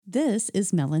This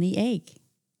is Melanie Ake.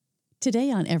 Today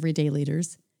on Everyday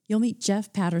Leaders, you'll meet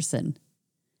Jeff Patterson,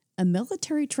 a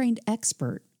military-trained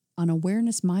expert on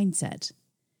awareness mindset.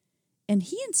 And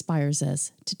he inspires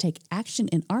us to take action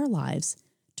in our lives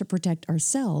to protect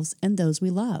ourselves and those we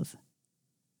love.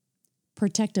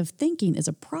 Protective thinking is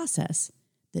a process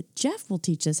that Jeff will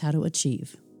teach us how to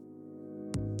achieve.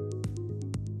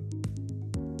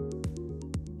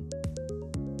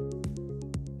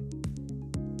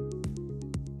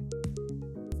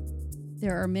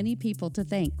 There are many people to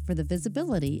thank for the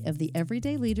visibility of the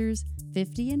Everyday Leaders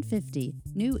 50 and 50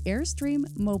 new Airstream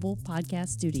mobile podcast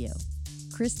studio.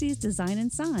 Christie's Design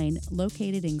and Sign,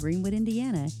 located in Greenwood,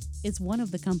 Indiana, is one of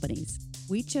the companies.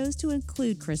 We chose to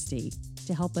include Christie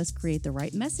to help us create the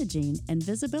right messaging and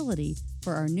visibility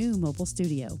for our new mobile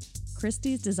studio.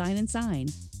 Christie's Design and Sign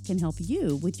can help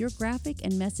you with your graphic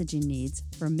and messaging needs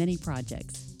for many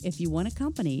projects. If you want a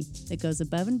company that goes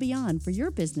above and beyond for your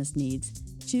business needs,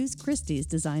 choose Christie's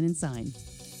Design and Sign.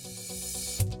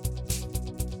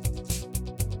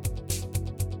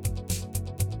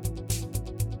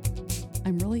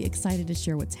 I'm really excited to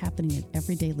share what's happening at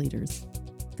Everyday Leaders.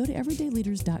 Go to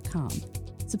everydayleaders.com.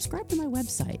 Subscribe to my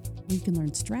website where you can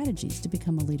learn strategies to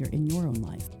become a leader in your own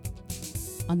life.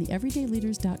 On the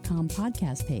everydayleaders.com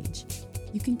podcast page,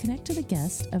 you can connect to the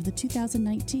guest of the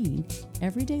 2019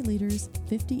 Everyday Leaders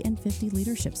 50 and 50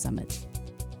 Leadership Summit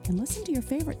and listen to your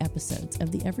favorite episodes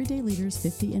of the Everyday Leaders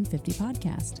 50 and 50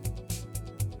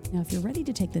 podcast. Now, if you're ready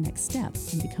to take the next step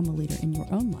and become a leader in your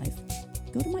own life,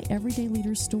 go to my Everyday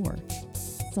Leaders store.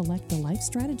 Select the Life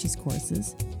Strategies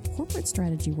courses, corporate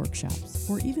strategy workshops,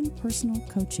 or even personal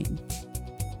coaching.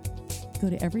 Go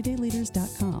to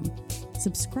everydayleaders.com,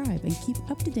 subscribe, and keep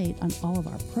up to date on all of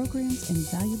our programs and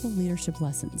valuable leadership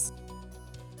lessons.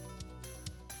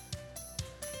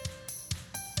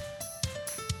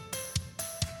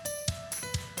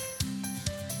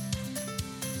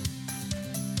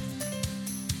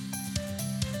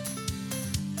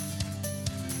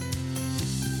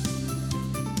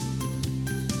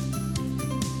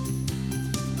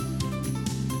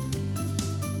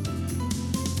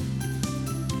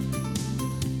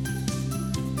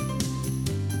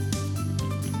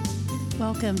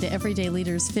 Welcome to Everyday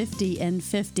Leaders 50 and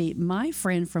 50. My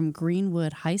friend from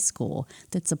Greenwood High School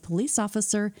that's a police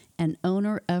officer and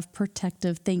owner of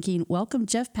Protective Thinking. Welcome,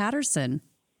 Jeff Patterson.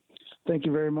 Thank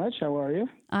you very much. How are you?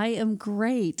 I am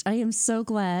great. I am so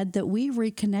glad that we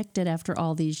reconnected after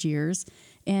all these years.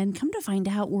 And come to find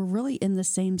out, we're really in the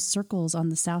same circles on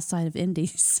the south side of Indy.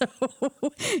 So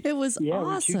it was awesome.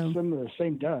 Yeah, we shoot some of the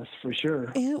same dust, for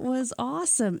sure. It was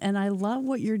awesome. And I love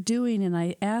what you're doing. And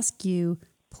I ask you,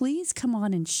 please come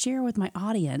on and share with my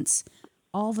audience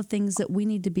all the things that we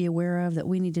need to be aware of, that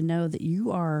we need to know, that you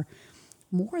are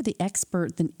more the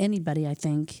expert than anybody, I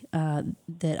think,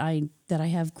 that I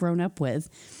have grown up with.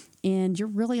 And you're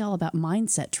really all about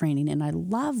mindset training, and I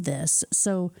love this.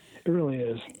 So it really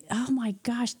is. Oh, my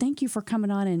gosh. Thank you for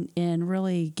coming on and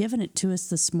really giving it to us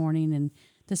this morning and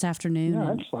this afternoon.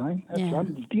 Yeah, that's fine. That's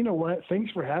fine. You know what?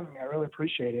 Thanks for having me. I really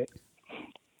appreciate it.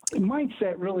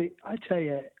 Mindset, really, I tell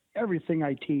you, everything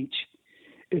I teach,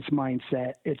 it's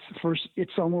mindset.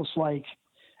 It's almost like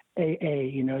AA.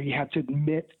 You know, you have to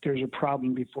admit there's a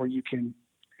problem before you can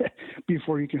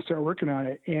start working on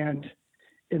it. And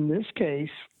in this case,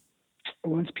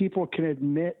 once people can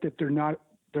admit that they're not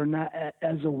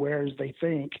as aware as they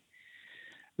think,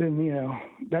 then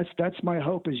that's my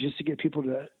hope, is just to get people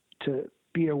to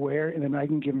be aware, and then I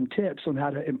can give them tips on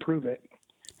how to improve it.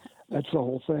 That's the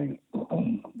whole thing.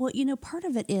 Well, part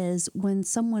of it is when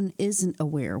someone isn't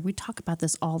aware. We talk about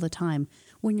this all the time.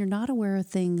 When you're not aware of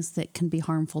things that can be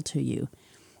harmful to you,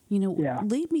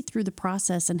 lead me through the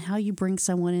process and how you bring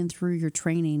someone in through your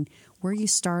training, where you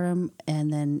start them,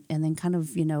 and then kind of,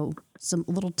 some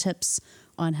little tips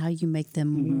on how you make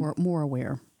them more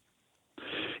aware.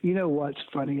 You know what's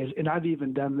funny is, and I've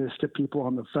even done this to people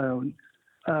on the phone.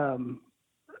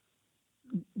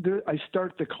 I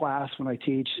start the class when I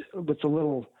teach with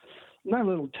not a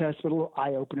little test, but a little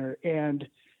eye opener. And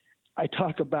I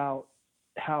talk about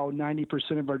how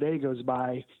 90% of our day goes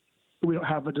by, we don't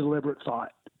have a deliberate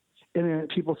thought. And then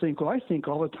people think, well, I think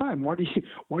all the time. What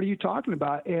are you talking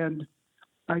about? And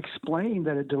I explain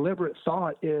that a deliberate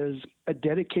thought is a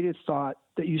dedicated thought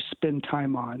that you spend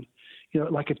time on,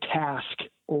 like a task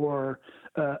or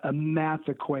a math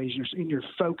equation, and you're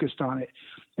focused on it.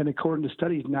 And according to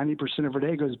studies, 90% of our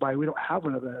day goes by, we don't have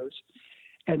one of those.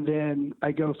 And then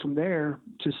I go from there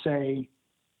to say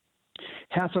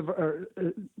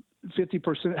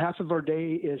 50%, half of our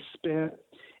day is spent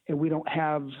and we don't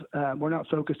have, we're not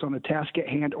focused on the task at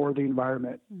hand or the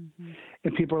environment. Mm-hmm.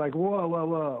 And people are like,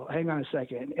 whoa, hang on a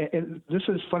second. And this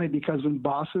is funny because when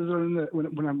bosses are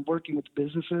when I'm working with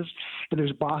businesses and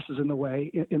there's bosses in the way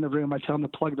in the room, I tell them to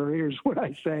plug their ears when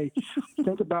I say,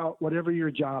 think about whatever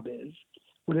your job is.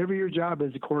 Whatever your job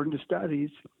is, according to studies,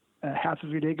 half of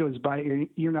your day goes by,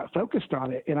 you're not focused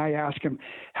on it. And I ask them,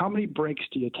 how many breaks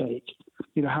do you take?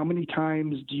 How many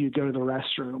times do you go to the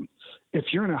restroom? If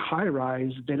you're in a high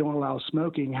rise, they don't allow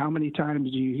smoking. How many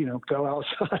times do you, go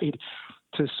outside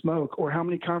to smoke? Or how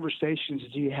many conversations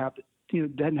do you have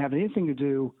that doesn't have anything to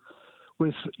do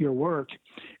with your work?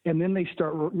 And then they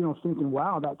start, thinking,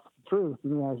 wow, that's the truth.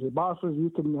 As a bosses,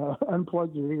 you can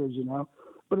unplug your ears,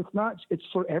 But it's not. It's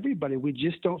for everybody. We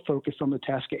just don't focus on the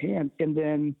task at hand, and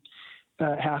then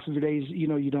half of the days,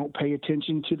 you don't pay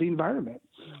attention to the environment.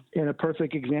 And a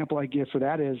perfect example I give for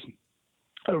that is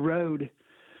a road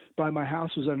by my house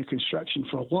was under construction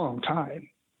for a long time.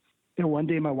 And one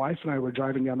day, my wife and I were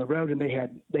driving down the road, and they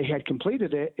had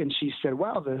completed it, and she said,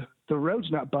 "Wow, the road's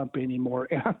not bumpy anymore."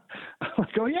 And I'm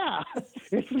like, "Oh yeah,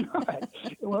 it's not."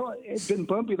 Well, it's been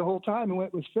bumpy the whole time, and when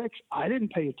it was fixed, I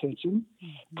didn't pay attention,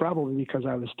 probably because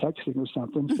I was texting or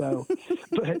something. So,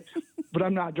 but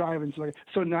I'm not driving.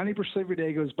 So 90% of your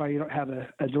day goes by, you don't have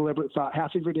a deliberate thought.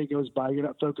 Half of your day goes by, you're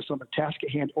not focused on the task at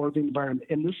hand or the environment.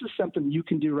 And this is something you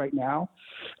can do right now.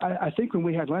 I think when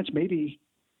we had lunch, maybe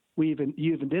you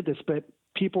even did this, but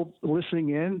people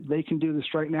listening in, they can do this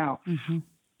right now. Mm-hmm.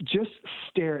 Just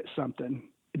stare at something.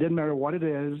 It doesn't matter what it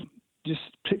is. Just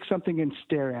pick something and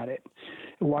stare at it.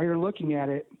 And while you're looking at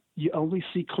it, you only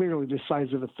see clearly the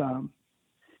size of a thumb.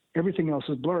 Everything else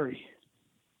is blurry.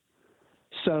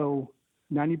 So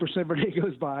 90% of our day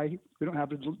goes by. We don't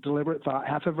have a deliberate thought.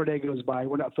 Half of our day goes by.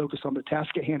 We're not focused on the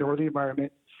task at hand or the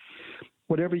environment.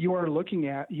 Whatever you are looking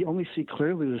at, you only see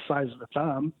clearly the size of a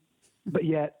thumb, but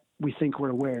yet we think we're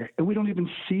aware, and we don't even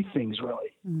see things really.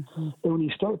 Mm-hmm. And when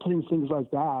you start putting things like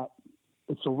that,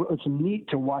 it's neat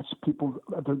to watch people,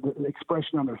 the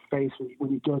expression on their face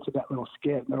when you go to that little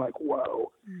skit, and they're like,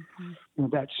 "Whoa, mm-hmm.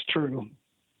 That's true."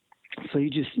 So you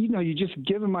just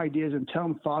give them ideas and tell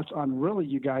them thoughts on really,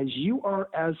 you guys, you are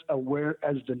as aware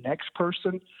as the next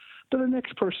person, but the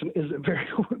next person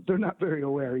they're not very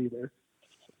aware either.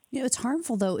 It's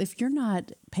harmful, though, if you're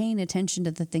not paying attention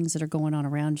to the things that are going on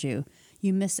around you.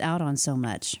 You miss out on so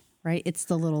much, right? It's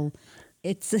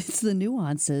the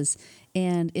nuances,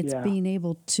 and it's being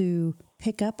able to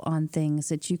pick up on things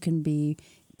that you can be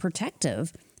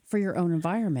protective for your own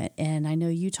environment. And I know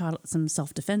you taught some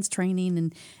self-defense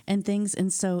training and things,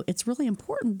 and so it's really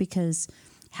important because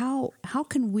how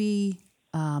can we,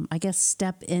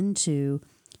 step into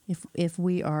if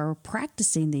we are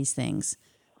practicing these things.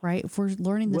 Right. If we're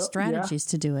learning the strategies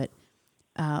to do it.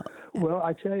 Well,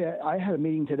 I tell you, I had a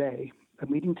meeting today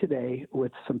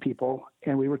with some people,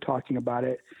 and we were talking about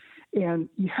it. And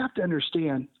you have to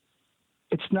understand,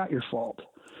 it's not your fault.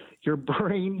 Your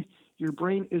brain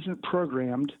isn't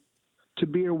programmed to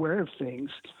be aware of things.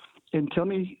 And tell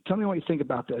me what you think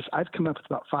about this. I've come up with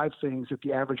about 5 things that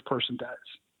the average person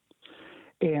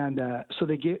does. And so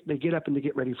they get up and they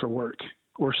get ready for work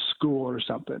or school or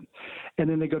something. And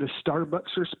then they go to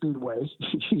Starbucks or Speedway.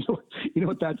 you know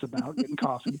what that's about, getting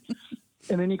coffee.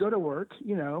 And then you go to work,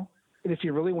 and if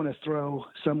you really want to throw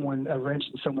a wrench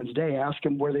in someone's day, ask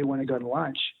them where they want to go to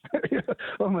lunch.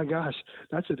 Oh my gosh,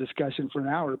 that's a discussion for an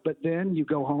hour. But then you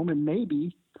go home and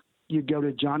maybe you go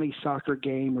to Johnny's soccer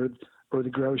game or the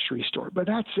grocery store, but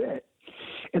that's it.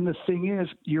 And the thing is,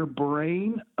 your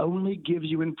brain only gives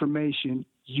you information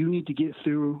you need to get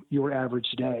through your average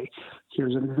day.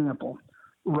 Here's an example.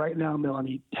 Right now,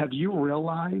 Melanie, have you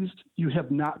realized you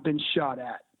have not been shot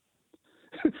at?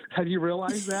 Have you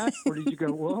realized that? Or did you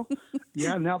go, well,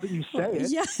 yeah, now that you say it.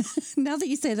 Yeah, now that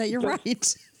you say that, you're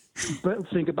right. But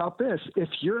think about this. If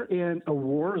you're in a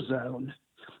war zone,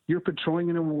 you're patrolling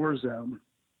in a war zone,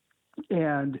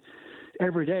 and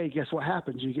every day, guess what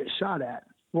happens? You get shot at.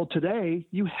 Well, today,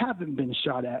 you haven't been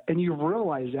shot at, and you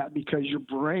realize that because your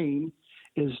brain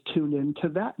is tuned into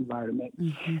that environment.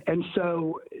 Mm-hmm. And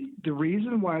so the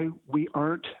reason why we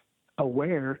aren't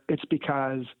aware, it's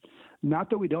because not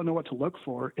that we don't know what to look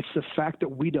for, it's the fact that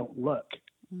we don't look.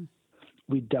 Mm-hmm.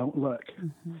 We don't look.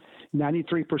 Mm-hmm.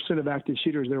 93% of active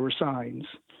shooters, there were signs.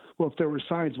 Well, if there were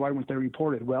signs, why weren't they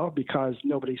reported? Well, because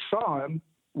nobody saw them.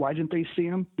 Why didn't they see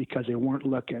them? Because they weren't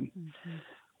looking. Mm-hmm.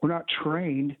 We're not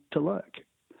trained to look.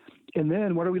 And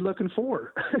then what are we looking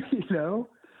for?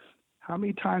 How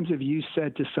many times have you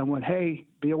said to someone, hey,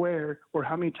 be aware? Or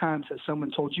how many times has someone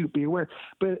told you, be aware?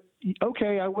 But,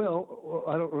 okay, I will. Well,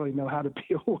 I don't really know how to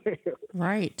be aware.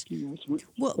 Right.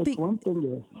 Well, it's one thing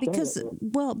to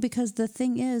because the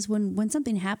thing is, when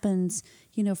something happens,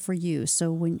 for you,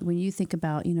 so when you think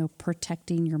about,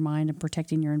 protecting your mind and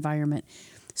protecting your environment,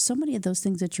 so many of those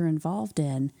things that you're involved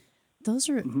in, those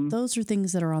are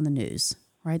things that are on the news,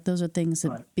 right? Those are things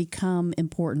that become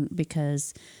important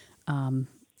because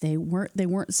they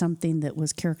weren't something that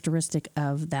was characteristic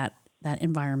of that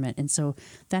environment. And so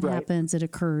that happens, it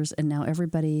occurs, and now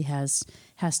everybody has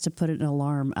to put an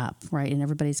alarm up, right? And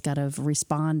everybody's got to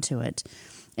respond to it.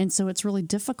 And so it's really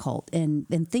difficult. And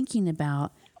thinking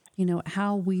about,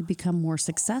 how we become more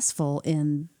successful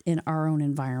in our own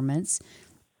environments,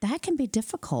 that can be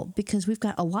difficult because we've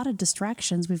got a lot of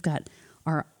distractions. We've got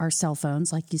our cell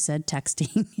phones, like you said,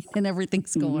 texting and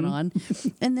everything's going on.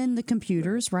 And then the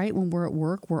computers, right? When we're at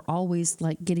work, we're always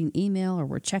like getting email or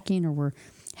we're checking or we're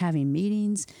having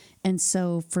meetings. And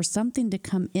so for something to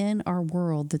come in our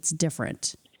world that's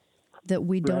different, that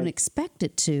we don't expect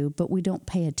it to, but we don't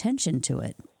pay attention to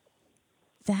it,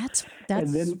 that's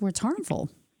where it's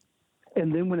harmful.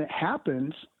 And then when it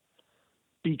happens,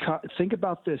 think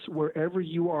about this, wherever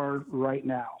you are right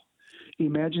now,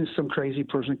 imagine some crazy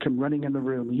person come running in the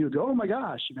room. You go, oh my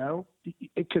gosh,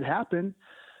 it could happen,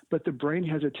 but the brain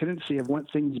has a tendency of wanting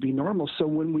things to be normal. So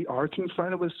when we are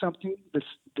confronted with something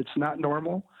that's not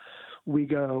normal, we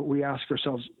ask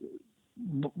ourselves,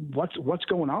 what's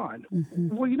going on?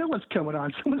 Mm-hmm. Well, you know what's going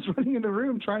on. Someone's running in the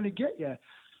room trying to get you,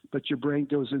 but your brain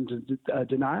goes into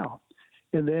denial.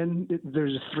 And then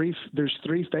there's three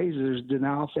phases. There's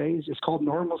denial phase. It's called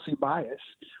normalcy bias.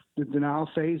 The denial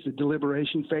phase, the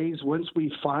deliberation phase. Once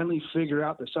we finally figure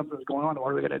out that something's going on,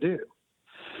 what are we going to do?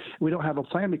 We don't have a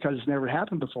plan because it's never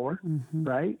happened before,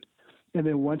 right? And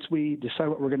then once we decide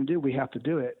what we're going to do, we have to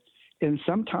do it. And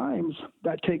sometimes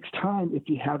that takes time if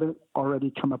you haven't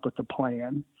already come up with a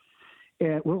plan.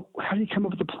 And, well, how do you come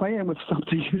up with a plan with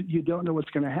something you don't know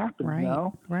what's going to happen?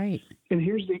 Right, right. And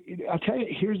here's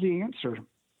the answer.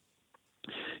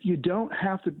 You don't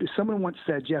have to. Someone once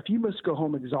said, Jeff, you must go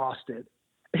home exhausted.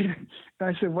 And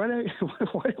I said, why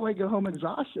do I go home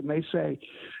exhausted? And they say,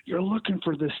 you're looking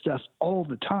for this stuff all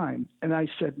the time. And I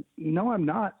said, no, I'm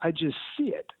not. I just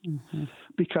see it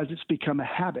because it's become a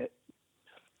habit.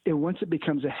 And once it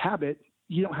becomes a habit,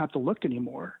 you don't have to look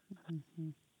anymore.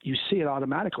 You see it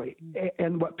automatically.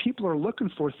 And what people are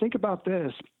looking for, think about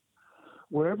this,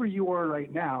 wherever you are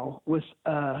right now with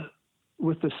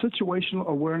the situational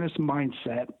awareness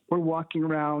mindset, we're walking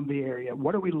around the area.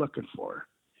 What are we looking for?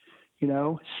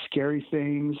 Scary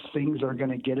things are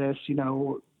going to get us,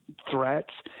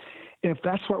 threats. If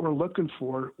that's what we're looking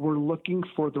for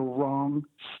the wrong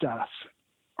stuff.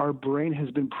 Our brain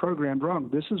has been programmed wrong.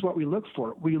 This is what we look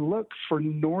for. We look for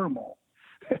normal.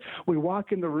 We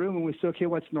walk in the room and we say, okay,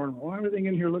 what's normal? Well, everything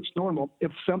in here looks normal.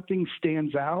 If something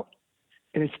stands out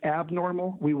and it's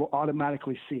abnormal, we will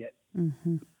automatically see it.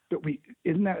 But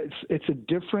it's a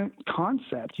different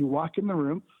concept. You walk in the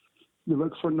room, you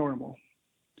look for normal.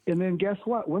 And then guess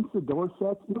what? Once the door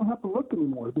shuts, you don't have to look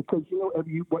anymore because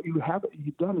what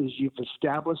you've done is you've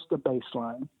established the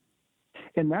baseline.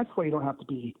 And that's why you don't have to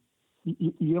be,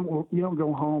 you don't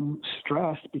go home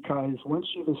stressed because once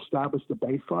you've established the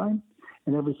baseline,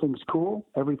 and everything's cool,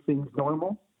 everything's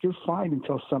normal, you're fine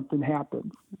until something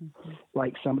happens.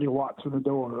 Like somebody walks through the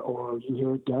door or you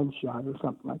hear a gunshot or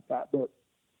something like that. But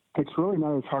it's really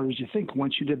not as hard as you think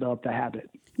once you develop the habit.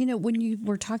 When you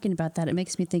were talking about that, it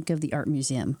makes me think of the art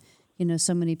museum.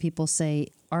 So many people say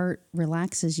art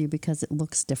relaxes you because it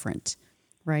looks different,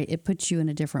 right? It puts you in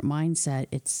a different mindset.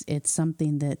 It's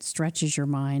something that stretches your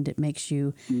mind. It makes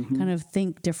you kind of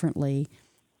think differently.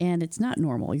 And it's not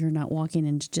normal. You're not walking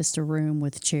into just a room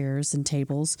with chairs and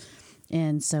tables.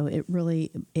 And so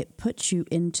it puts you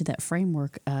into that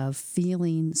framework of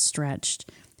feeling stretched,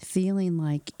 feeling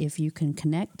like if you can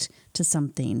connect to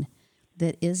something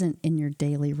that isn't in your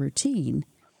daily routine,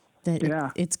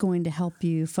 that it's going to help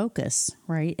you focus,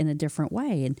 right, in a different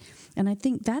way. And I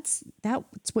think that's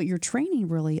what your training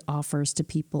really offers to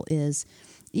people is,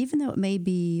 even though it may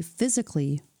be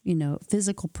physical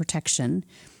protection,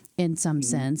 in some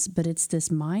sense, but it's this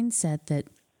mindset that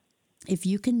if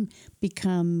you can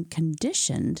become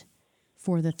conditioned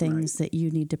for the things that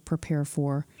you need to prepare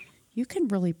for, you can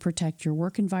really protect your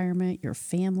work environment, your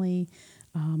family,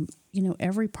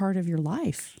 every part of your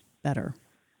life better.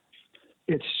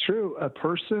 It's true.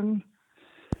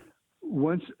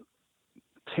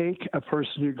 Take a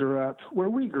person who grew up where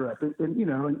we grew up, on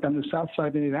the south side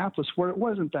of Indianapolis, where it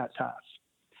wasn't that tough.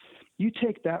 You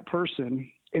take that person,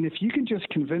 and if you can just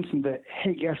convince them that,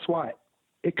 hey, guess what?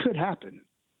 it could happen.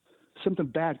 Something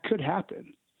bad could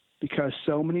happen because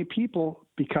so many people,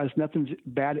 because nothing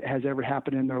bad has ever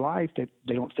happened in their life, that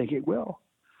they don't think it will.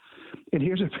 And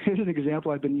here's an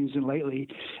example I've been using lately.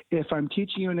 If I'm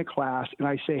teaching you in a class and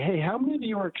I say, hey, how many of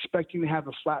you are expecting to have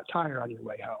a flat tire on your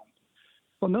way home?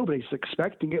 Well, nobody's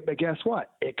expecting it, but guess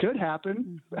what? It could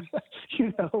happen,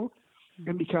 you know?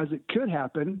 And because it could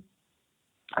happen,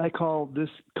 I call this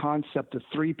concept the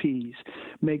 3 Ps.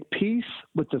 Make peace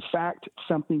with the fact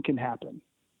something can happen.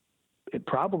 It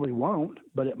probably won't,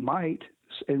 but it might.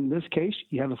 In this case,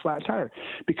 you have a flat tire.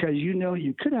 Because you know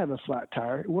you could have a flat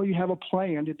tire, well, you have a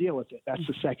plan to deal with it. That's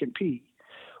the second P.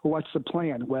 Well, what's the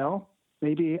plan? Well,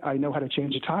 maybe I know how to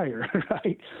change a tire,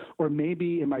 right? Or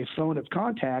maybe in my phone of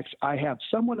contacts, I have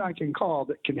someone I can call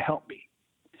that can help me.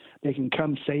 They can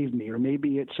come save me, or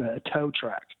maybe it's a tow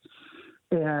truck.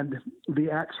 And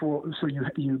so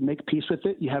you make peace with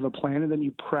it, you have a plan, and then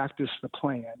you practice the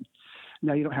plan.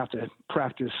 Now, you don't have to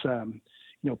practice,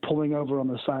 pulling over on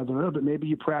the side of the road, but maybe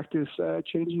you practice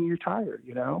changing your tire,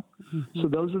 you know? Mm-hmm. So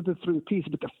those are the 3 Ps.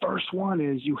 But the first one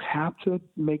is you have to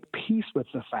make peace with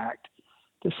the fact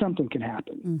that something can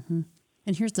happen. Mm-hmm.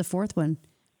 And here's the 4th one,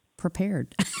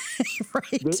 prepared.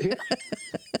 Right.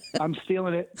 I'm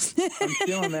stealing it. I'm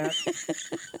stealing that.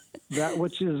 That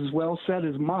which is well said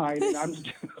is mine. And I'm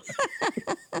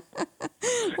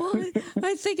Well,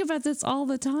 I think about this all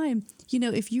the time. You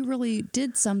know, if you really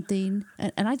did something,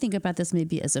 and I think about this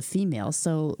maybe as a female,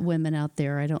 so women out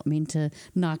there, I don't mean to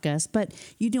knock us, but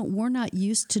we're not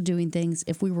used to doing things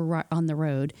if we were on the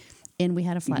road and we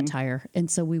had a flat tire. And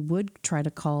so we would try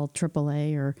to call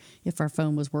AAA, or if our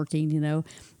phone was working, you know,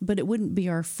 but it wouldn't be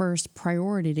our first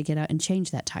priority to get out and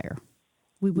change that tire.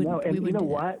 We wouldn't. No, and you know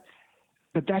what?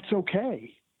 But that's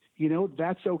okay. You know,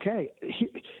 that's okay.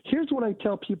 Here's what I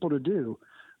tell people to do.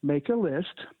 Make a list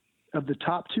of the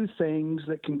top 2 things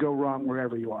that can go wrong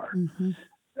wherever you are. Mm-hmm.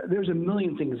 There's a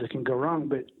million things that can go wrong,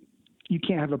 but you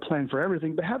can't have a plan for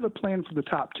everything, but have a plan for the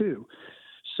top 2.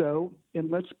 So, and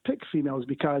let's pick females,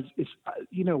 because it's,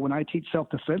 when I teach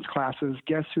self-defense classes,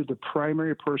 guess who the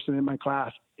primary person in my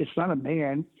class? It's not a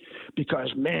man, because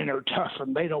men are tough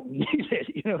and they don't need it.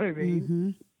 You know what I mean? Mm-hmm.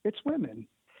 It's women.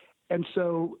 And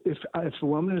so if a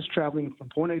woman is traveling from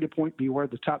point A to point B, what are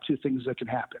the top 2 things that can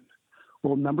happen?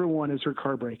 Well, number 1 is her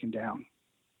car breaking down,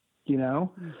 you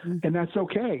know, and that's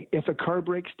okay. If a car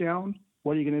breaks down,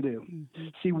 what are you going to do? Mm-hmm.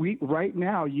 See, right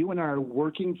now, you and I are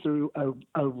working through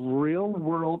a real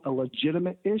world, a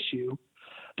legitimate issue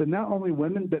that not only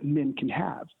women, but men can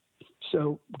have.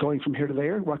 So going from here to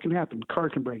there, what can happen? Car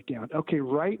can break down. Okay,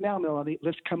 right now, Melanie,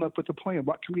 let's come up with a plan.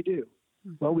 What can we do?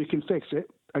 Mm-hmm. Well, we can fix it.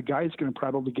 A guy's going to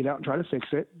probably get out and try to fix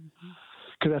it,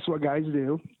 because that's what guys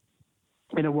do.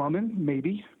 And a woman,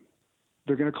 maybe,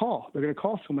 they're going to call. They're going to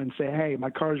call someone and say, hey, my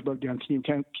car's broke down.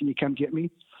 Can you come get me?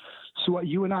 So what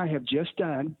you and I have just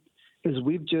done is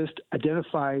we've just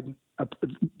identified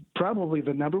probably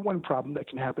the number 1 problem that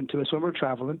can happen to us when we're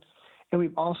traveling. And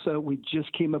we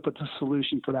just came up with a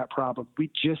solution for that problem.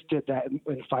 We just did that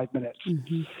in 5 minutes.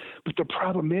 Mm-hmm. But the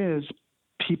problem is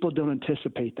people don't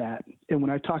anticipate that. And when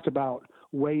I talk about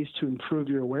ways to improve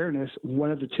your awareness,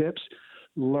 one of the tips,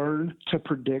 learn to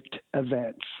predict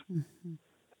events. Mm-hmm.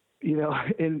 You know,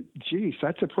 and geez,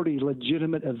 that's a pretty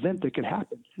legitimate event that could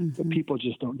happen, but people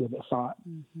just don't give it thought.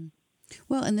 Mm-hmm.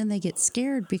 Well, and then they get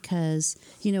scared because,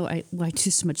 I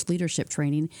do so much leadership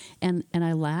training, and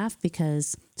I laugh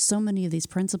because so many of these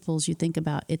principles you think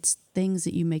about, it's things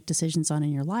that you make decisions on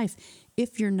in your life.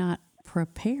 If you're not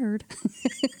prepared,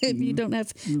 if you don't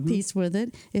have peace with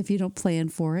it, if you don't plan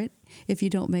for it, if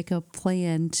you don't make a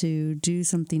plan to do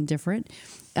something different,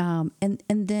 and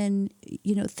then,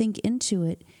 think into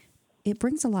it, it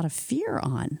brings a lot of fear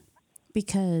on,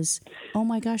 because, oh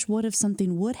my gosh, what if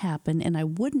something would happen and I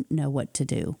wouldn't know what to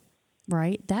do,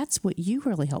 right? That's what you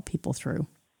really help people through.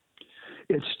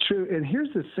 It's true. And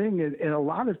here's the thing, and a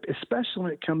lot of, especially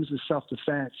when it comes to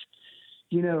self-defense,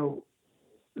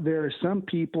 there are some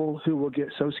people who will get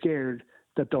so scared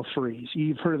that they'll freeze.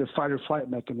 You've heard of the fight or flight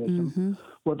mechanism. Mm-hmm.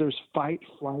 Well, there's fight,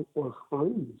 flight, or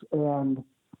freeze. And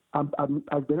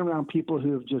I've been around people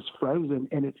who have just frozen,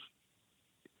 and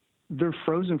they're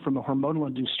frozen from the hormonal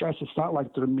induced stress. It's not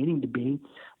like they're meaning to be.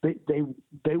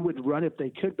 They would run if they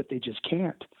could, but they just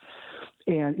can't.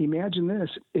 And imagine this: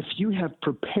 if you have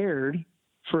prepared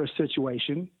for a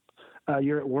situation,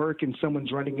 you're at work and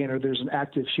someone's running in, or there's an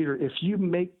active shooter. If you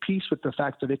make peace with the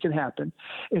fact that it can happen,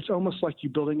 it's almost like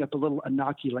you're building up a little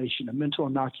inoculation, a mental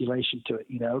inoculation to it,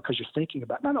 because you're thinking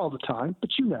about it. Not all the time, but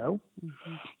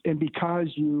and because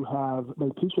you have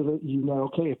made peace with it,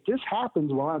 okay, if this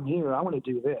happens while I'm here, I want to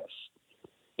do this.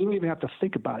 You don't even have to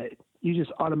think about it. you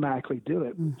just automatically do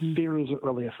it. Mm-hmm. Fear isn't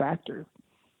really a factor.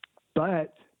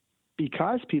 But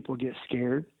because people get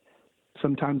scared,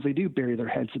 sometimes they do bury their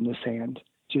heads in the sand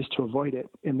just to avoid it.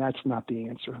 And that's not the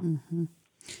answer. Mm-hmm.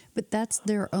 But that's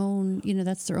their own,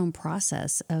 that's their own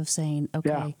process of saying,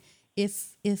 okay,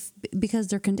 if because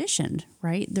they're conditioned,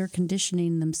 right? They're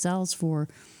conditioning themselves for,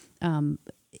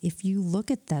 if you look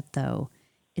at that though,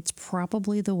 it's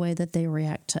probably the way that they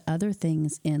react to other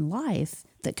things in life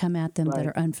that come at them that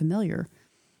are unfamiliar,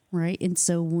 right? And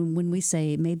so when we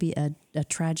say maybe a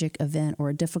tragic event or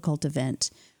a difficult event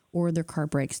or their car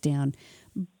breaks down,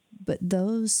 but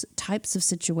those types of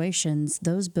situations,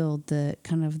 those build the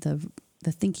kind of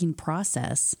the thinking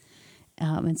process.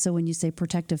 And so when you say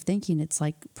protective thinking, it's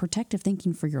like protective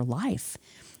thinking for your life.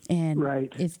 And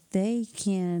if they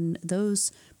can,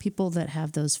 those people that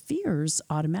have those fears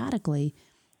automatically,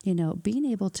 being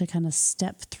able to kind of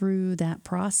step through that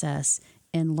process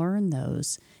and learn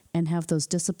those and have those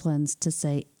disciplines to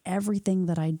say everything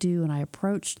that I do and I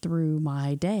approach through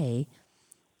my day,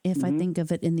 if I think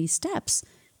of it in these steps,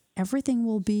 everything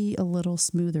will be a little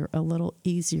smoother, a little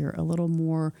easier, a little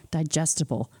more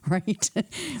digestible, right?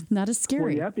 Not as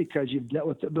scary. Well, yeah, because you've dealt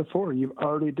with it before. You've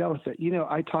already dealt with it.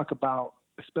 I talk about,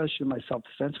 especially in my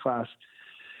self-defense class,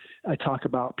 I talk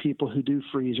about people who do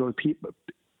freeze or people.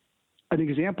 An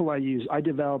example I use, I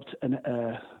developed an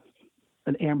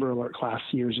Amber Alert class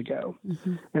years ago.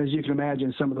 Mm-hmm. And as you can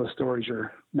imagine, some of those stories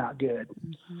are not good.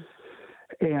 Mm-hmm.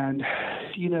 And,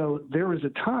 there was a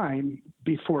time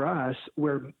before us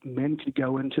where men could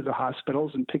go into the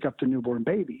hospitals and pick up the newborn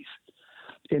babies.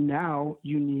 And now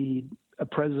you need a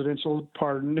presidential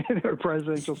pardon or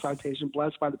presidential citation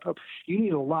blessed by the Pope. You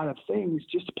need a lot of things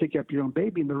just to pick up your own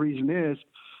baby. And the reason is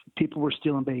people were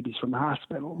stealing babies from the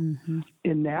hospital. Mm-hmm.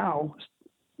 And now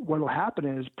what will happen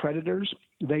is predators,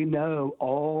 they know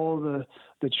all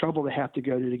the trouble they have to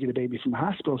go to get a baby from the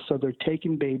hospital. So they're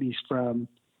taking babies from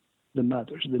the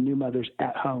mothers, the new mothers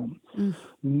at home,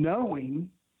 knowing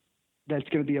that's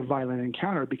going to be a violent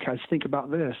encounter. Because think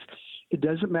about this, it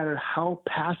doesn't matter how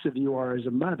passive you are as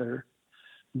a mother,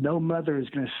 no mother is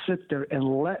going to sit there and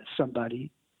let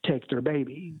somebody take their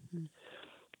baby. Mm-hmm.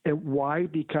 And why?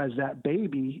 Because that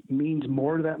baby means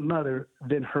more to that mother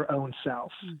than her own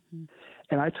self. Mm-hmm.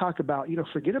 And I talk about,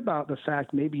 forget about the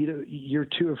fact maybe you're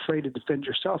too afraid to defend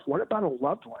yourself. What about a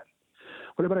loved one?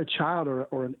 What about a child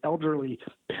or an elderly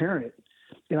parent?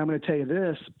 And I'm going to tell you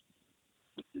this,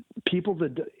 people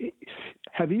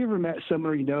have you ever met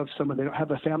someone, of someone, they don't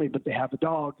have a family, but they have a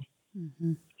dog,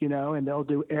 mm-hmm. And they'll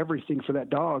do everything for that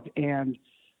dog. And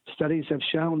studies have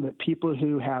shown that people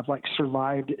who have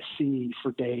survived at sea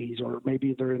for days, or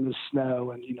maybe they're in the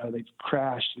snow and, they've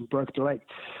crashed and broke their leg.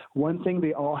 One thing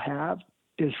they all have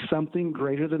is something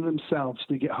greater than themselves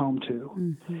to get home to.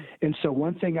 Mm-hmm. And so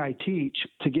one thing I teach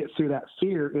to get through that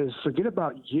fear is forget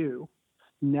about you.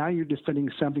 Now you're defending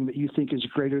something that you think is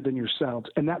greater than yourselves.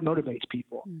 And that motivates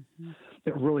people. Mm-hmm.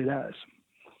 It really does.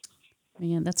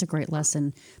 Man, that's a great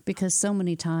lesson, because so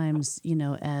many times,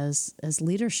 as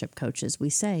leadership coaches,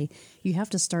 we say you have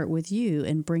to start with you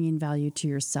and bringing value to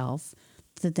yourself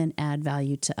to then add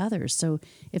value to others. So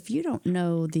if you don't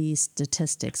know these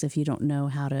statistics, if you don't know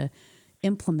how to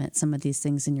implement some of these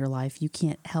things in your life, you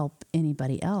can't help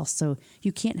anybody else. So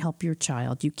you can't help your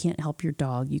child. You can't help your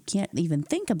dog. You can't even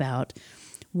think about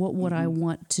what would I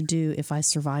want to do if I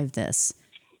survive this,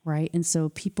 right? And so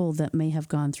people that may have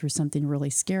gone through something really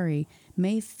scary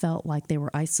may felt like they were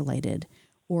isolated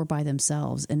or by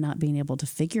themselves and not being able to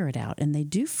figure it out, and they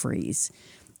do freeze.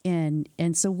 And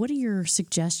so what are your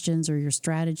suggestions or your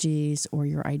strategies or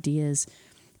your ideas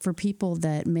for people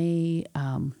that may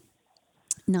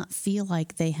not feel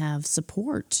like they have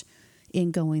support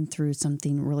in going through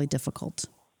something really difficult?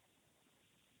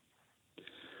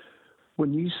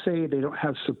 When you say they don't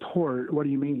have support, what do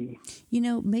you mean?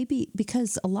 Maybe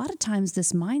because a lot of times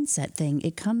this mindset thing,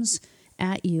 it comes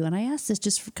at you. And I ask this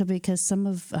just because some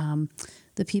of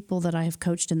the people that I have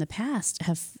coached in the past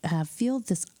have feel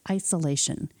this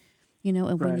isolation,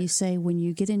 and when you say, when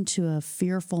you get into a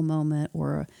fearful moment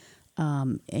or,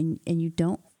 and you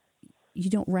don't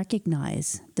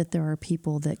recognize that there are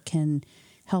people that can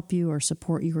help you or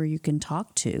support you or you can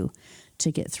talk to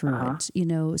get through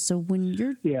it, so when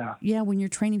you're, when you're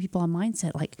training people on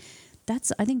mindset,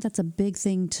 I think that's a big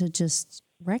thing to just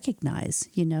recognize,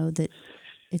 that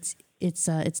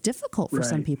it's difficult for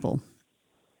some people.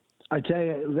 I tell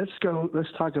you, let's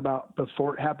talk about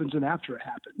before it happens and after it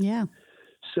happens. Yeah.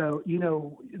 So,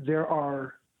 there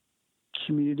are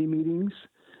community meetings,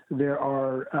 there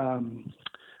are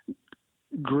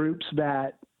groups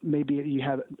that maybe you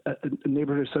have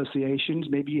neighborhood associations,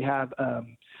 maybe you have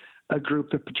a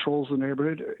group that patrols the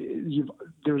neighborhood.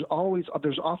 There's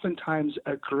oftentimes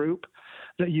a group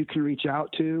that you can reach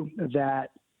out to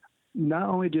that not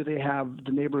only do they have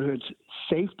the neighborhood's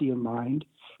safety in mind,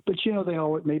 but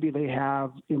maybe they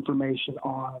have information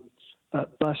on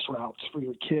bus routes for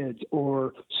your kids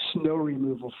or snow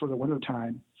removal for the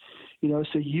wintertime.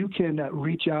 So you can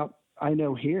reach out. I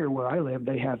know here where I live,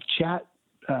 they have chat.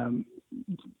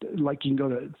 Like you can go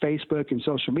to Facebook and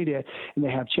social media, and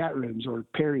they have chat rooms or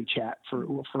Perry Chat for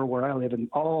where I live, and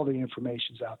all the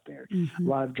information's out there. A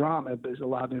lot of drama, but there's a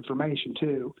lot of information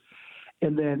too.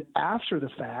 And then after the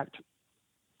fact,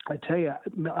 I tell you,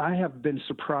 I have been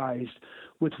surprised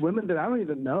with women that I don't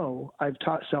even know. I've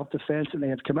taught self-defense, and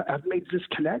I've made this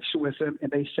connection with them,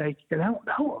 and they say, and I don't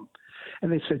know them.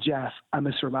 And they said, Jeff, I'm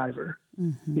a survivor.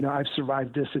 I've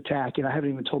survived this attack, and I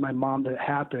haven't even told my mom that it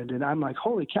happened. And I'm like,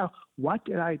 holy cow, what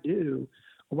did I do?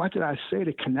 What did I say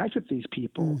to connect with these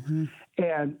people?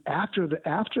 And after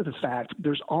the fact,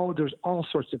 there's all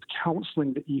sorts of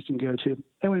counseling that you can go to,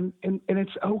 and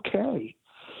it's okay.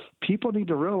 People need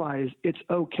to realize it's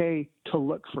okay to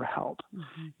look for help.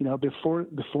 Before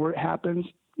it happens,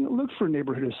 look for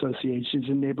neighborhood associations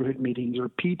and neighborhood meetings or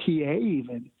PTA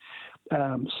even.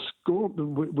 School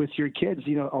with your kids,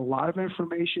 a lot of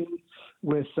information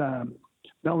with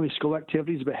not only school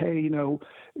activities, but hey,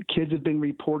 kids have been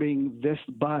reporting this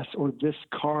bus or this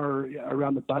car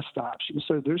around the bus stops.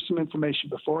 So there's some information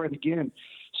before, and again,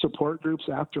 support groups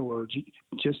afterwards.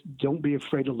 Just don't be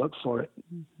afraid to look for it.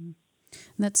 And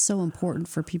that's so important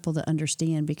for people to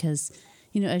understand because,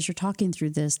 as you're talking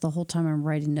through this, the whole time I'm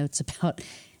writing notes about,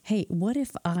 hey, what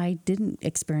if I didn't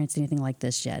experience anything like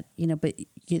this yet? But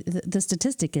the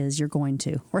statistic is you're going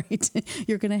to, right?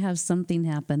 You're going to have something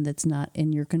happen that's not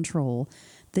in your control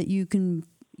that you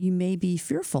may be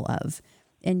fearful of.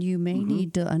 And you may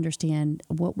need to understand,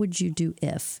 what would you do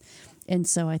if? And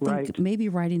so I think maybe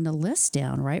writing a list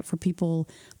down, right, for people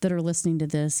that are listening to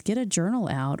this, get a journal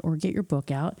out or get your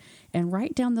book out and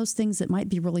write down those things that might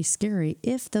be really scary.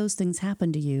 If those things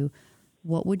happen to you,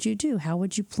 what would you do? How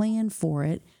would you plan for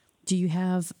it? Do you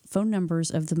have phone numbers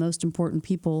of the most important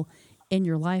people in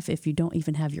your life if you don't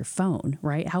even have your phone,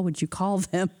 right? How would you call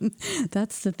them?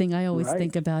 That's the thing I always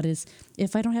think about is,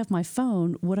 if I don't have my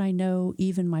phone, would I know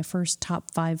even my first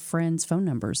top 5 friends' phone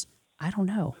numbers? I don't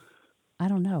know.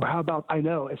 How about, I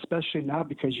know, especially now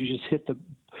because you just hit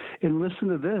and listen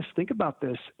to this. Think about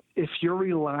this. If you're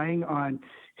relying on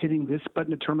hitting this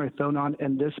button to turn my phone on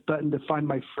and this button to find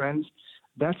my friends,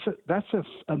 that's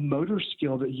a motor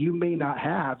skill that you may not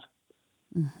have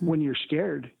when you're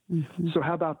scared. So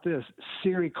how about this?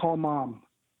 Siri, call mom.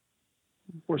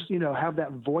 Or, have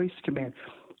that voice command.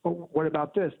 Oh, what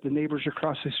about this? The neighbors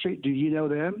across the street, do you know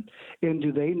them? And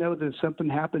do they know that if something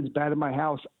happens bad in my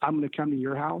house, I'm going to come to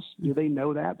your house? Do they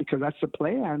know that? Because that's the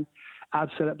plan I've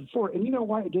set up before. And you know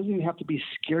what? It doesn't even have to be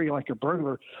scary like a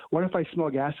burglar. What if I smell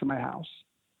gas in my house?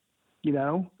 I'm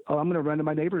going to run to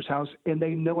my neighbor's house, and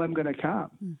they know I'm going to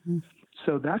come.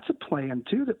 So that's a plan,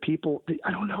 too, that people,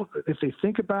 I don't know if they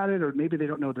think about it, or maybe they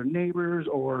don't know their neighbors,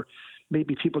 or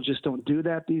maybe people just don't do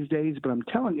that these days. But I'm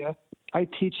telling you, I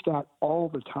teach that all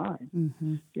the time.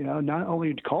 Not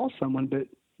only to call someone, but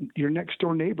your next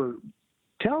door neighbor,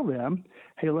 tell them,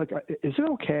 hey, look, is it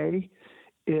okay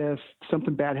if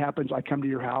something bad happens, I come to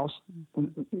your house?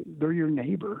 They're your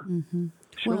neighbor.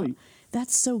 Surely. Well,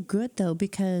 that's so good, though,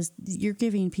 because you're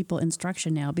giving people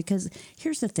instruction now. Because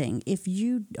here's the thing. If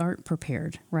you aren't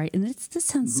prepared, right, and this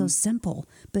sounds so simple,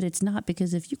 but it's not,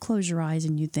 because if you close your eyes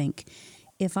and you think,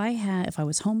 if I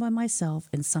was home by myself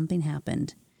and something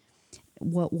happened,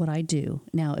 what would I do?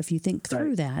 Now, if you think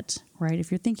through that, right,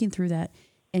 if you're thinking through that,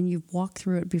 and you've walked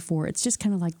through it before, it's just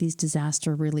kind of like these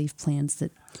disaster relief plans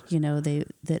that,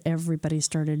 that everybody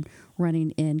started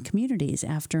running in communities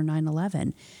after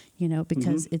 9/11,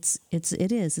 because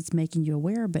it's making you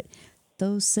aware. But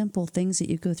those simple things that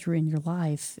you go through in your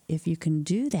life, if you can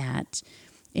do that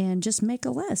and just make a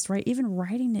list, right? Even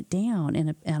writing it down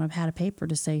and I've had a paper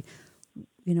to say,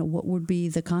 what would be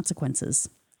the consequences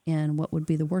and what would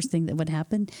be the worst thing that would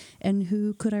happen and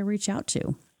who could I reach out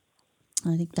to?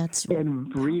 I think that's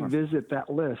and revisit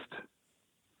that list.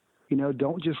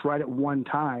 Don't just write it one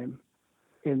time,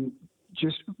 and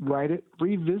just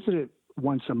revisit it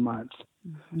once a month.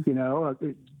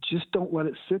 Just don't let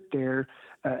it sit there.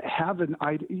 Have an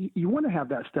idea. You want to have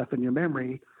that stuff in your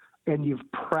memory, and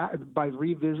by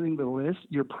revisiting the list,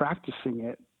 you're practicing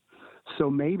it.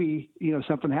 So maybe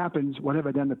something happens. What have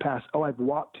I done in the past? Oh, I've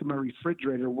walked to my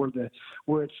refrigerator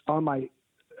where it's on my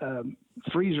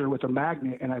freezer with a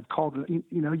magnet, and I've called it.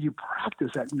 You practice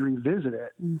that and you revisit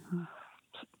it.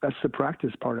 that's the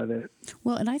practice part of it.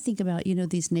 Well, and I think about,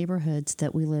 these neighborhoods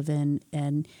that we live in,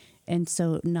 and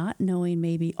so not knowing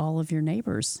maybe all of your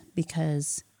neighbors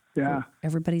because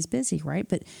everybody's busy, right?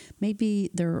 But maybe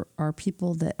there are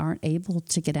people that aren't able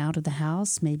to get out of the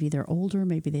house. Maybe they're older.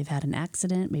 Maybe they've had an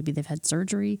accident. Maybe they've had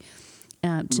surgery.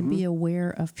 To be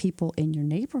aware of people in your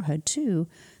neighborhood, too,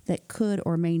 that could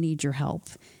or may need your help.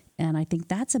 And I think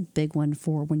that's a big one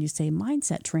for when you say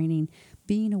mindset training,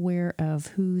 being aware of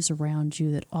who's around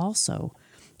you that also,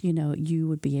 you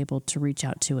would be able to reach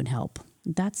out to and help.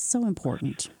 That's so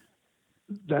important.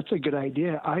 That's a good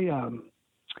idea.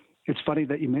 It's funny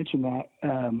that you mentioned that.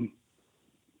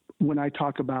 When I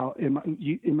talk about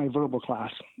in my verbal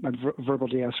class, my verbal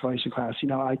de-escalation class,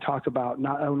 I talk about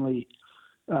not only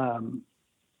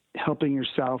helping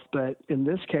yourself, but in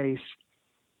this case,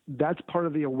 that's part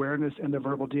of the awareness and the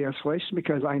verbal de-escalation,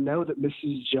 because I know that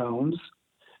Mrs. Jones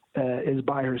is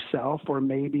by herself, or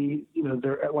maybe,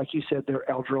 they're, like you said, they're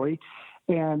elderly.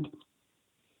 And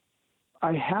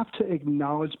I have to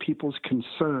acknowledge people's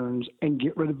concerns and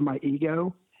get rid of my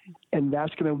ego. And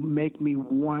that's going to make me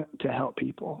want to help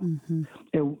people. Mm-hmm.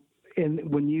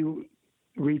 And when you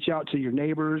reach out to your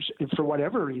neighbors for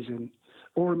whatever reason,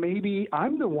 or maybe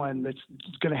I'm the one that's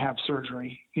going to have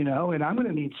surgery, and I'm going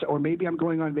to need, or maybe I'm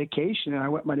going on vacation and I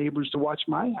want my neighbors to watch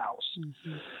my house.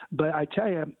 Mm-hmm. But I tell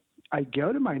you, I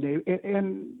go to my neighbor,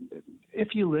 and if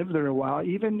you live there a while,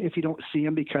 even if you don't see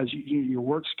them because your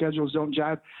work schedules don't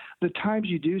jive, the times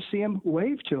you do see them,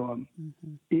 wave to them.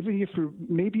 Mm-hmm. Even if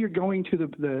maybe you're going to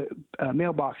the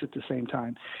mailbox at the same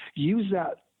time, use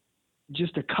that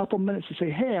just a couple minutes to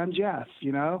say, "Hey, I'm Jeff.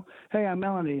 Hey, I'm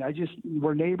Melanie.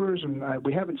 We're neighbors, and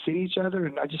we haven't seen each other,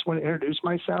 and I just want to introduce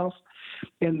myself."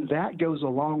 And that goes a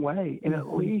long way. And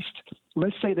at least,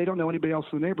 let's say they don't know anybody else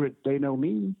in the neighborhood, they know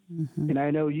me, and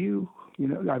I know you.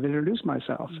 I've introduced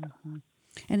myself. Mm-hmm.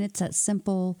 And it's that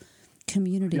simple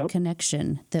community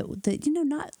connection that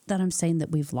not that I'm saying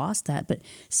that we've lost that, but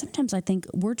sometimes I think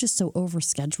we're just so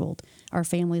overscheduled. Our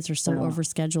families are so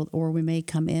overscheduled, or we may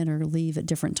come in or leave at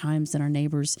different times than our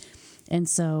neighbors. And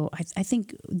so I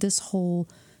think this whole,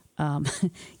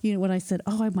 when I said,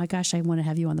 oh my gosh, I want to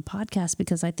have you on the podcast,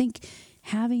 because I think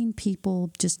having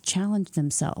people just challenge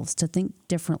themselves to think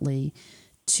differently,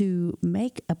 to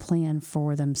make a plan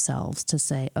for themselves, to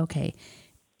say, okay,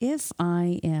 if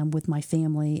I am with my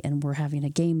family and we're having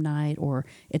a game night or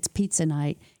it's pizza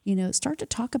night, start to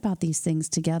talk about these things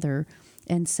together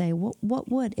and say,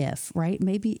 what would if, right?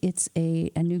 Maybe it's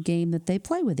a new game that they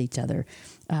play with each other.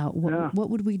 What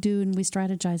would we do? And we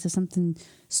strategize if something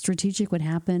strategic would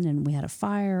happen and we had a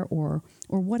fire or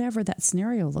whatever that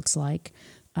scenario looks like.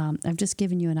 I've just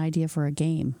given you an idea for a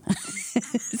game.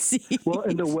 See, well,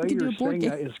 and the way you're saying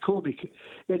that is cool, because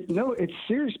it's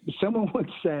serious. Someone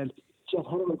once said, "Jeff,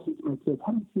 how do I teach my kids?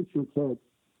 How do you teach your kids?"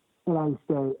 And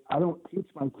I say, I don't teach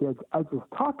my kids. I just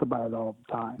talk about it all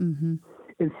the time. Mm-hmm.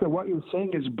 And so what you're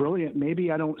saying is brilliant.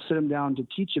 Maybe I don't sit them down to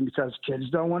teach them because kids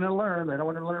don't want to learn. They don't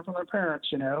want to learn from their parents,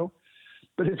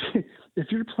 But if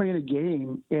you're playing a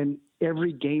game and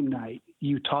every game night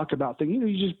you talk about things,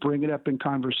 you just bring it up in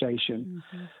conversation.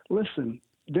 Mm-hmm. Listen,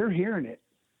 they're hearing it.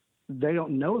 They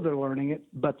don't know they're learning it,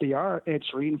 but they are.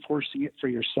 It's reinforcing it for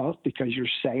yourself because you're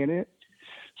saying it.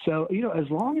 So, as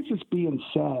long as it's being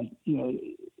said,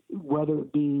 whether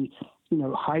it be,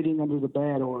 hiding under the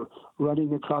bed or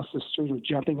running across the street or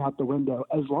jumping out the window,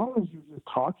 as long as you're just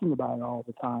talking about it all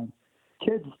the time,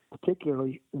 kids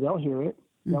particularly, they'll hear it,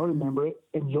 they'll remember it,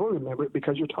 and you'll remember it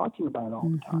because you're talking about it all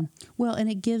the time. Well, and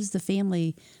it gives the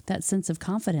family that sense of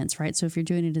confidence, right? So if you're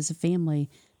doing it as a family,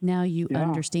 now you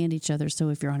understand each other. So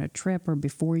if you're on a trip or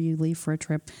before you leave for a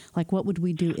trip, like what would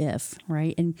we do if,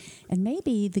 right? And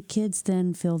maybe the kids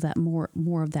then feel that more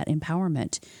of that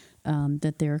empowerment,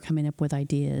 that they're coming up with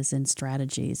ideas and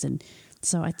strategies. And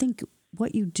so I think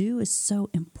what you do is so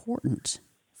important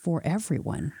for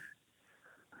everyone.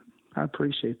 I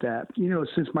appreciate that.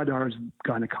 Since my daughter's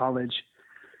gone to college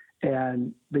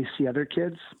and they see other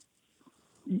kids,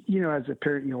 as a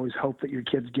parent, you always hope that your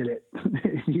kids get it.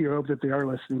 You hope that they are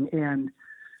listening. And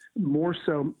more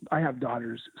so, I have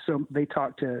daughters, so they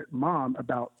talk to mom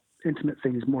about intimate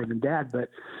things more than dad. But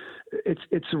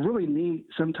it's really neat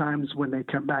sometimes when they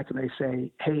come back and they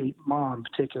say, "Hey, mom,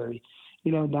 particularly,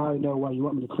 now I know why you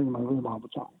want me to clean my room all the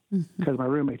time because my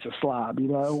roommate's a slob,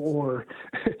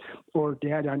 or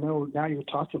Dad, I know now you're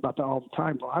talking about that all the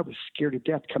time. Well, I was scared to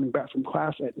death coming back from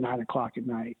class at 9:00 at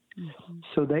night." Mm-hmm.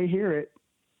 So they hear it,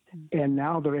 and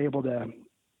now they're able to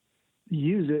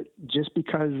use it just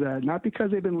because, not because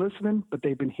they've been listening, but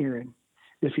they've been hearing,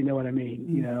 if you know what I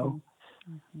mean,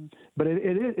 Mm-hmm. But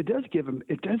it does give them,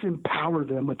 it does empower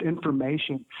them with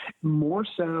information more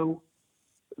so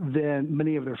than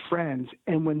many of their friends.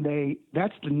 And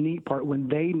that's the neat part, when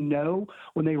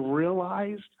they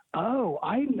realize, oh,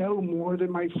 I know more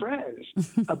than my friends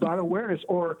about awareness,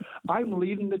 or I'm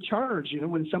leading the charge,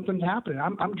 when something's happening,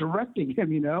 I'm directing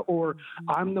him, or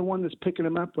I'm the one that's picking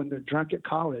them up when they're drunk at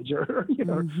college, or,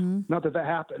 not that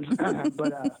happens,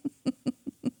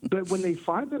 but when they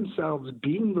find themselves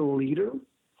being the leader,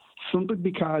 simply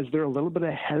because they're a little bit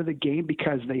ahead of the game,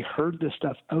 because they heard this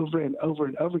stuff over and over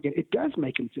and over again, it does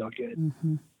make them feel good.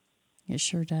 Mm-hmm. It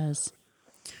sure does.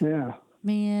 Yeah.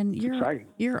 Man,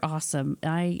 you're awesome.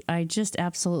 I just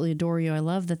absolutely adore you. I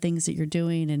love the things that you're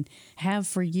doing and have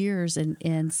for years.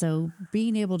 And so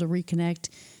being able to reconnect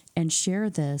and share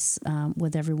this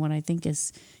with everyone, I think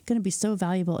is going to be so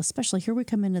valuable, especially here we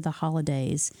come into the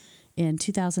holidays in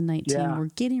 2019. Yeah. We're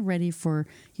getting ready for,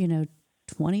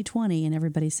 2020, and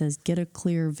everybody says, get a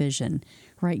clear vision,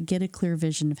 right? Get a clear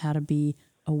vision of how to be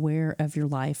aware of your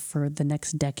life for the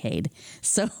next decade.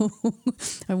 So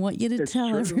I want you to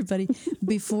tell everybody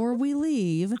before we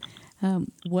leave,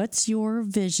 what's your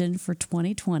vision for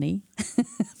 2020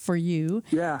 for you?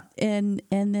 Yeah. And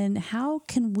then how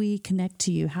can we connect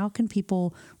to you? How can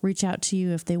people reach out to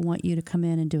you if they want you to come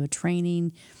in and do a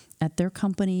training at their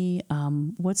company?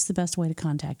 What's the best way to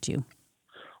contact you?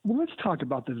 Well, let's talk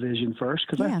about the vision first,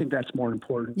 because I think that's more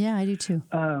important. Yeah, I do too.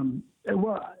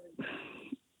 Well,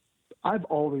 I've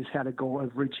always had a goal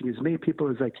of reaching as many people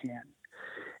as I can.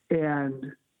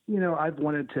 And, I've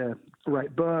wanted to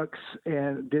write books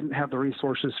and didn't have the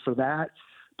resources for that.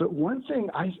 But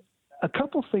a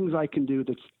couple things I can do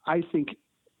that I think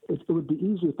it would be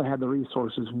easy if I had the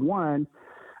resources. One,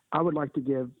 I would like to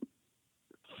give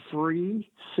free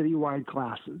citywide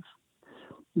classes.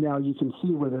 Now, you can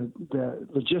see where the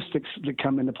logistics that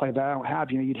come into play that I don't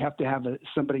have. You'd have to have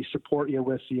somebody support you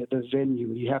with the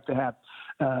venue. You have to have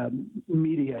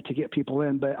media to get people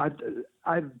in. But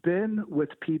I've been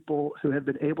with people who have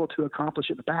been able to accomplish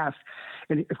it in the past.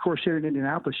 And, of course, here in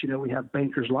Indianapolis, we have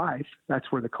Bankers Life. That's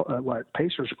where the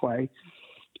Pacers play.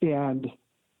 And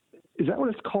is that what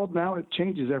it's called now? It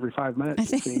changes every 5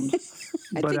 minutes, it seems.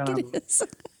 I think it is.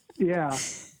 Yeah,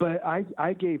 but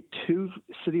I gave 2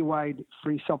 citywide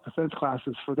free self-defense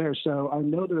classes for there, so I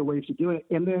know there are ways to do it.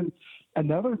 And then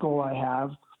another goal I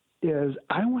have is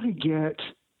I want to get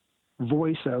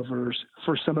voiceovers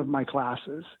for some of my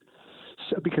classes.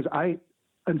 So because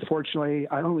unfortunately,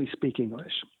 I only speak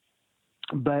English,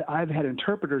 but I've had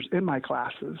interpreters in my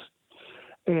classes.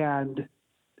 And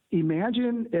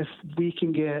imagine if we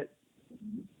can get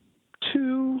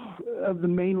 2 of the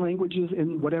main languages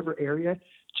in whatever area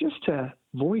just to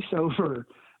voice over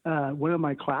one of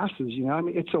my classes.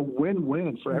 It's a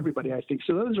win-win for everybody, I think.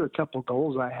 So those are a couple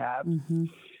goals I have. Mm-hmm.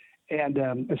 And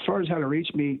as far as how to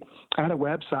reach me, I had a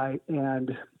website,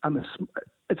 and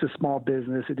it's a small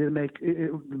business. It didn't make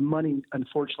money,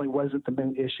 unfortunately, wasn't the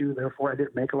main issue. Therefore, I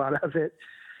didn't make a lot of it.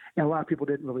 And a lot of people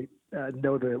didn't really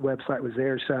know the website was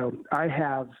there. So I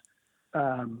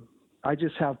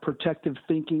just have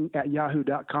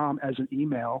protectivethinking@yahoo.com as an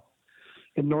email.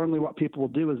 And normally what people will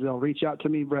do is they'll reach out to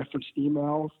me, reference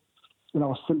emails, and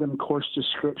I'll send them course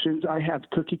descriptions. I have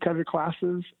cookie cutter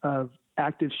classes of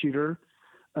active shooter,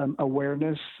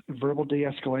 awareness, verbal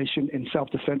de-escalation, and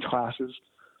self-defense classes.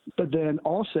 But then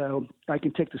also I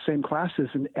can take the same classes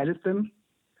and edit them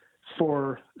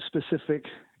for specific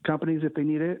companies if they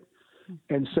need it.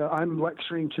 And so I'm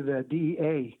lecturing to the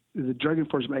DEA, the Drug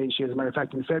Enforcement Agency, as a matter of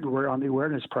fact, in February on the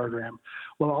awareness program.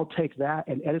 Well, I'll take that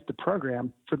and edit the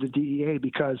program for the DEA,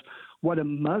 because what a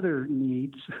mother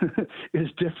needs is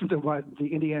different than what the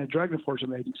Indiana Drug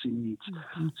Enforcement Agency needs.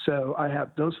 Mm-hmm. So I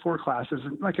have those 4 classes.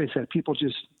 And like I said, people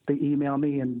they email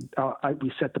me, and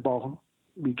we get the ball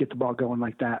going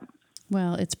like that.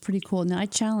 Well, it's pretty cool. Now, I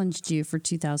challenged you for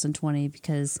 2020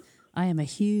 because I am a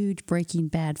huge Breaking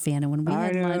Bad fan. And when we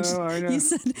had lunch, you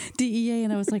said DEA,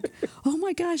 and I was like, oh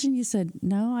my gosh. And you said,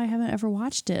 no, I haven't ever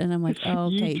watched it. And I'm like, oh,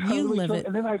 okay, you live it.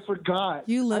 And then I forgot.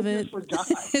 You live it.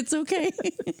 It's okay.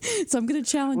 So I'm going to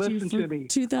challenge you for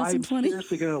 2020. I'm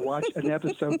seriously going to watch an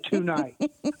episode tonight.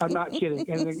 I'm not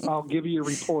kidding. And then I'll give you a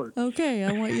report. Okay,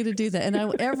 I want you to do that. And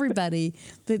everybody,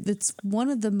 that's one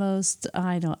of the most,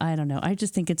 I don't know. I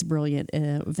just think it's brilliant,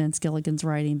 Vince Gilligan's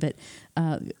writing. But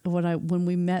when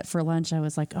we met for lunch, I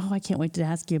was like, oh, I can't wait to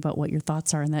ask you about what your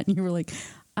thoughts are on that. And you were like,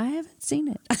 I haven't seen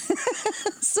it.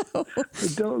 So I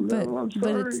don't know. I'm sorry.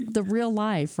 But it's the real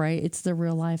life, right? It's the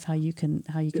real life, how you can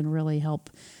really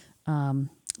help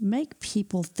make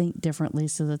people think differently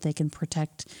so that they can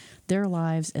protect their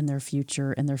lives and their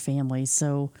future and their families.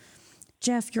 So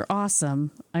Jeff, you're awesome.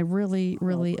 I really,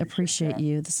 really appreciate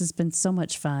you. This has been so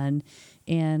much fun.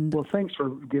 And well, thanks for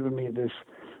giving me this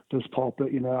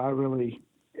pulpit. I really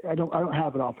I don't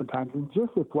have it oftentimes. And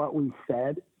just with what we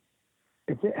said,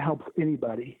 if it helps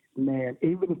anybody, man,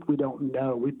 even if we don't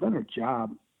know, we've done our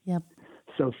job. Yep.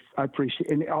 So I appreciate,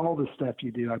 and all the stuff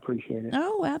you do, I appreciate it.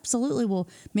 Oh, absolutely. Well,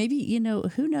 maybe,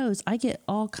 who knows? I get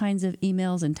all kinds of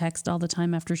emails and text all the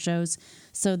time after shows.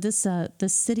 So the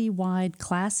citywide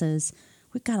classes,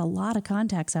 we've got a lot of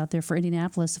contacts out there for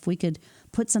Indianapolis. If we could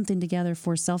put something together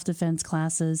for self-defense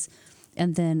classes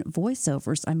and then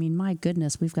voiceovers, I mean, my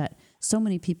goodness, we've got so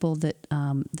many people that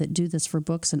do this for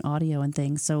books and audio and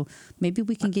things. So maybe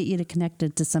we can get you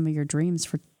connected to some of your dreams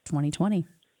for 2020.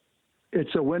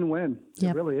 It's a win-win.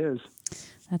 Yep. It really is.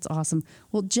 That's awesome.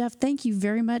 Well, Jeff, thank you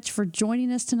very much for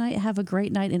joining us tonight. Have a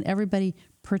great night. And everybody,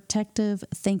 protective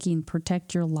thinking,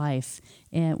 protect your life,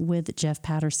 and with Jeff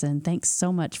Patterson. Thanks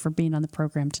so much for being on the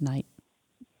program tonight.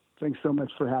 Thanks so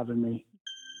much for having me.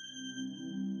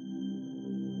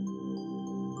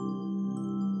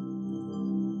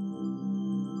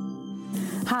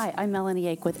 Hi, I'm Melanie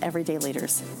Ake with Everyday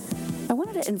Leaders. I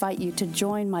wanted to invite you to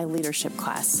join my leadership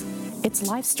class. It's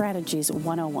Life Strategies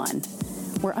 101,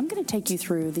 where I'm going to take you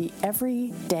through the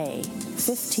everyday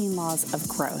 15 laws of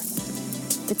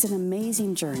growth. It's an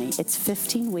amazing journey. It's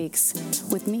 15 weeks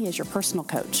with me as your personal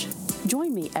coach.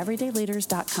 Join me,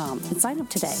 everydayleaders.com, and sign up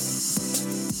today.